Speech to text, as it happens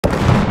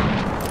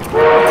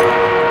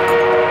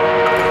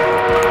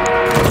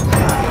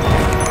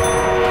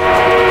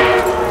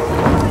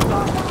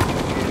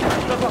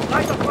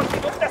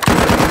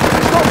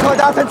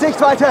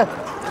Sichtweite!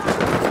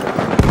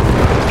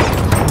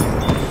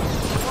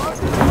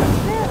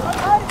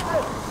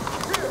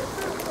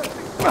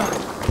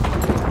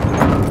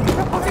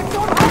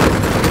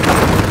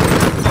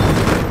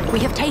 We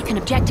have taken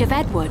Objective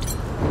Edward.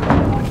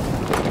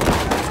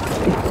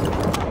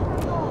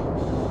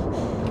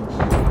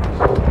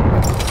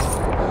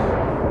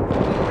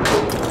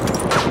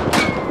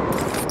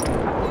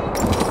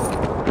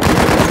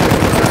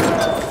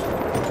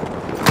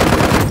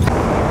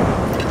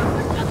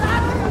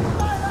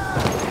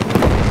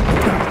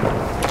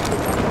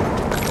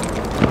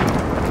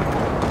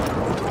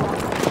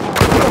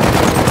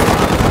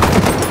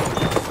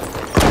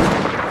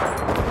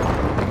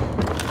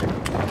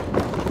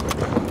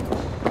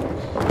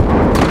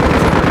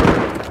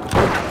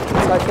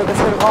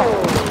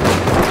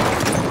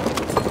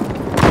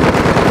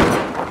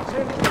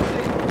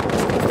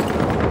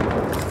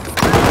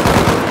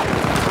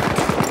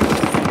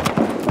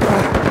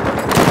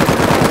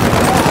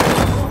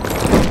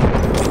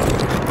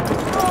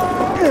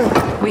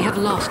 We have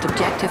lost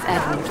Objective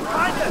Edward.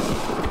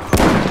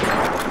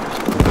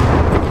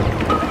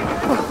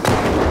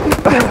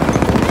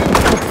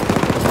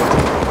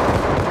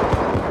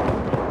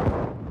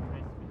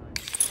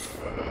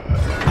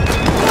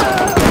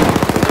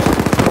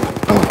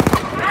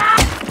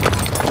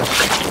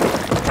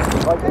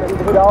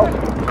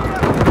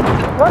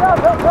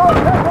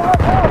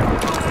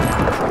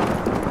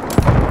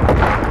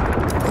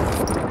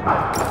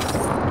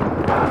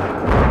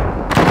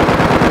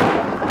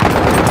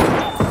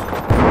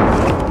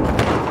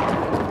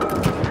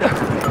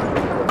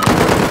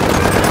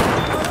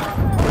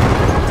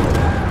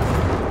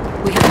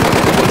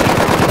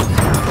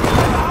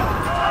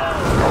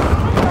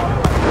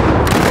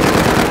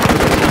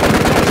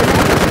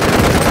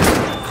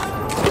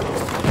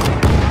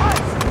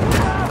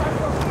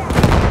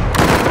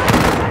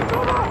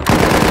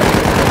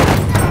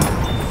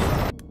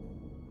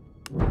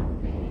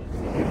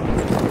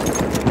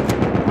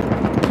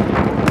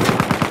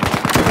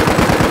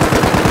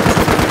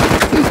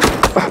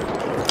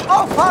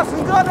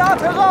 Aufpassen!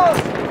 Granate raus!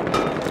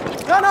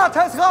 Granate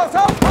ist raus!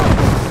 Aufpassen!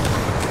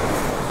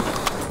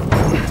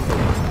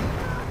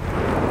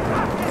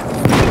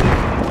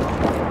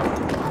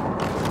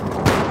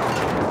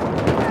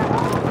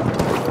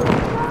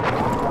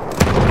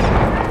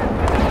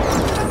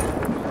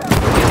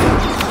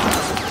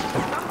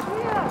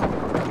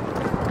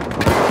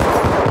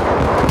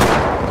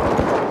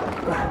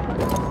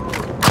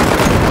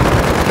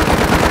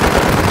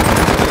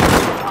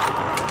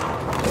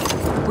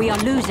 We are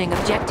losing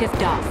Objective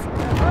Duff.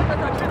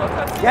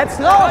 Jetzt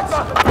raus!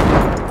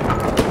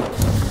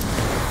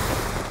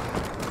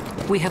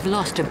 We have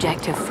lost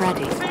Objective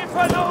Freddy.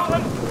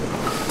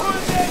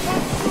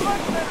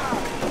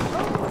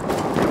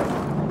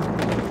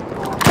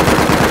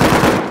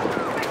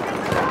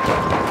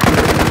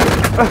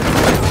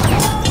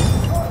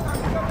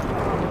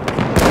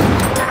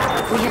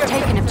 We have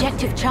taken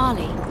Objective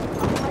Charlie.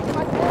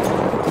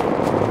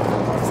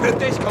 Für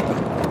dich, Kumpel.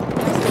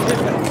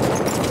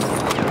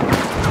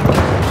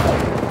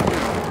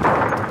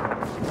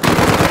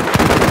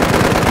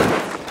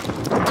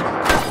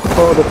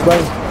 Oh, the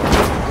plane.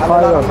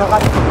 Fire.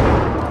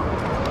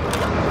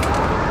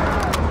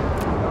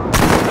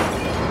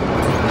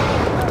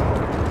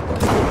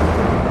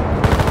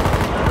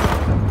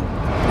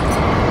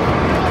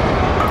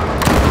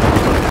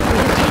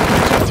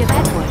 Objective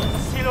Edward.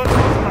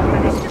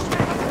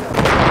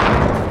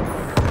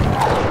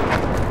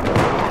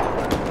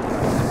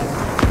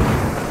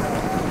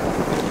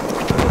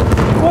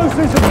 Close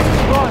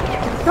right.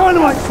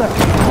 Dynamite set.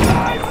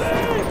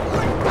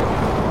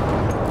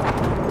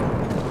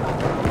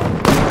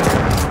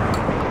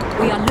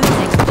 We are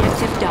losing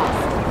Objective Duff.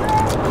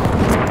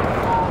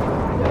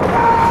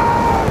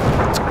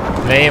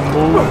 Play and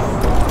move.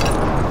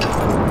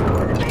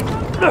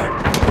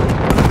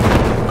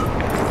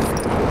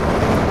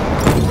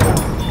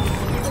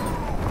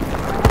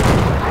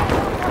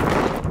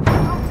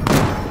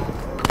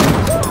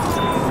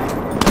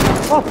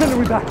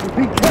 Artillery battery,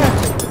 be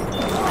careful.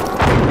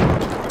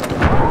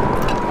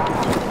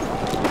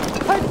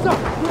 Heads up,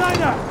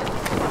 grenade out.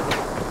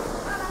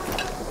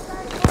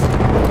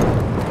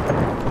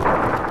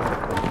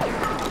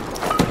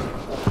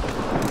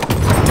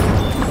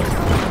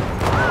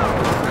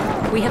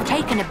 We have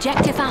taken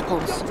Objective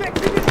Apples.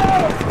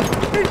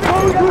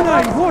 Oh,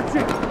 grenade, watch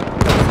it.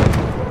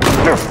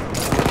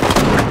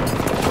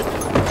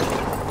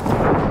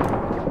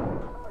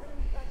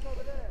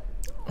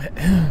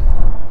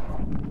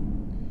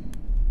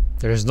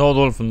 There's no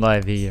dolphin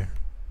dive here.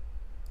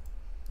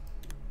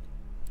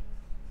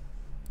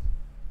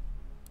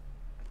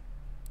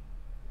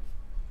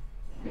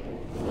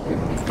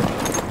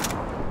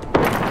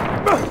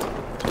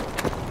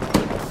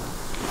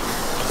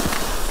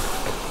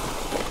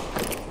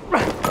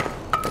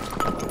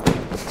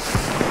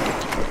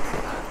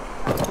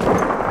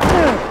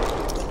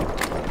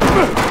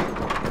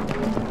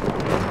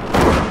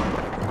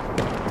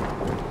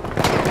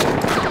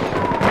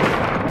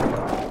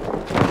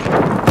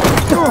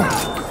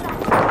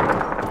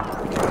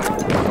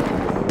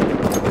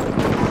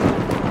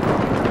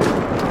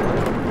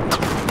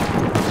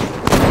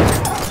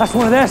 That's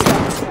one of their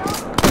scouts.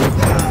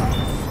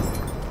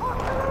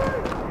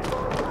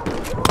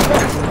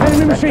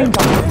 Enemy machine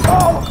gun.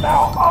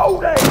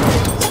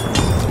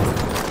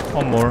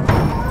 One more.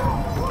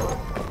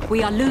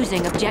 We are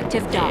losing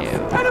objective Duff.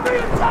 Enemy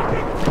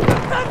attacking!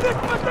 Defend this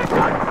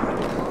position!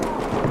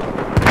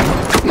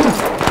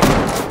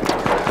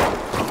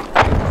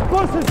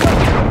 Sponsors.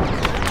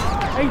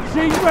 HG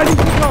ready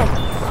to go.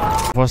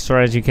 Faster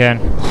as you can.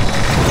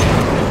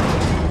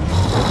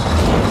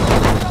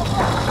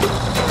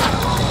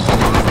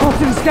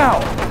 Spotted a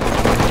scout.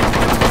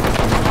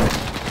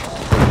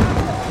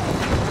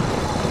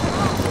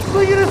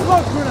 Swinging a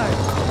smoke grenade.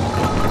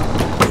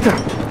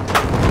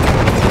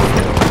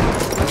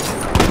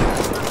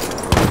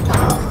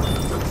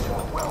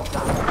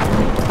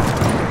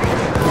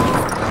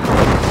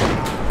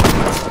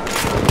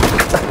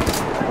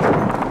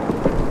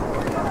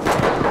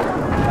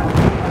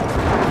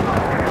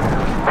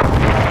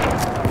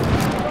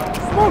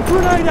 Smoke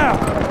grenade out.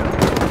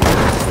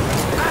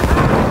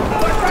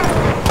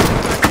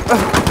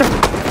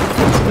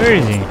 Where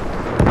is he?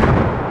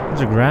 There's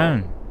the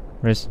ground.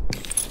 Where's...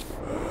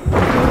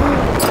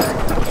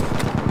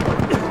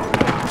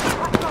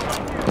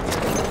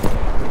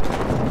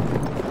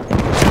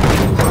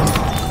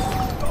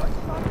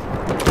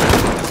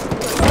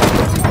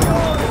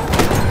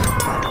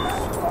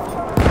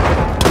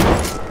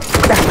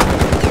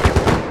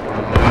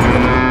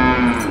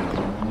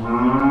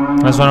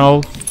 That's one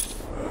old.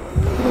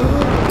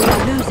 We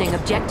are losing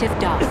objective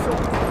Duff.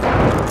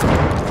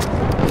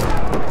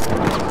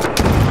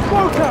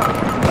 Smoker.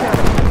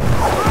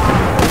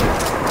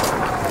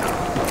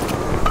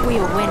 We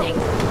are winning.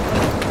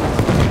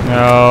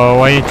 No,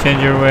 why you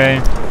change your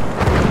way?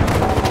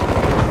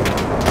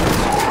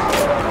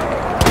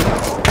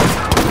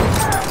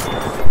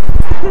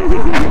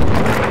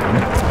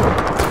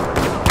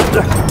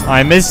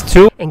 I missed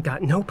two. Ain't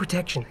got no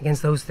protection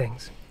against those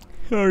things.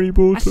 Harry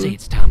Potter. I say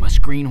it's time us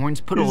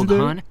greenhorns put old it?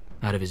 Hun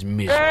out of his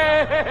misery.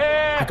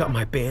 I got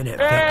my bayonet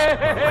fixed,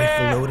 my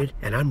rifle loaded,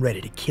 and I'm ready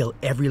to kill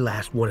every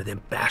last one of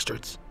them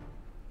bastards.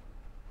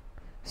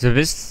 The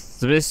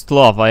best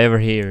laugh I ever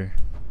hear.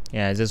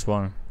 Yeah, it's this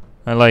one.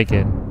 I like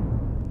it.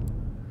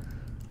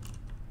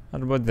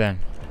 What about them?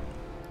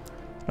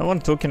 No one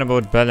talking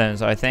about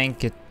balance. I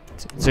think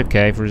it's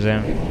okay for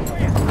them.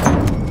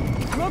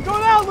 Look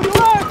out with your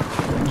leg!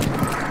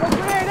 Smoke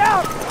grenade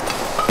out!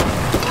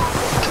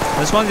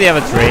 This one they have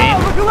a train.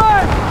 Look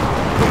alive!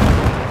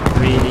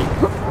 Really?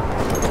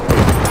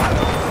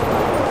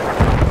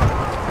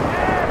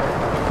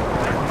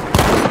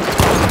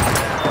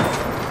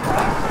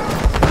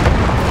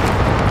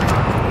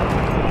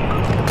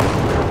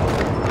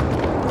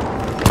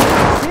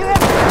 See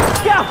that?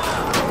 Scout!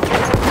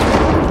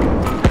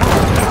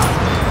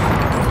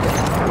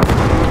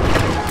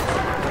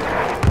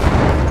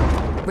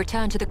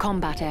 Return to the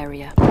combat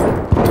area.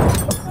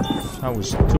 That was too.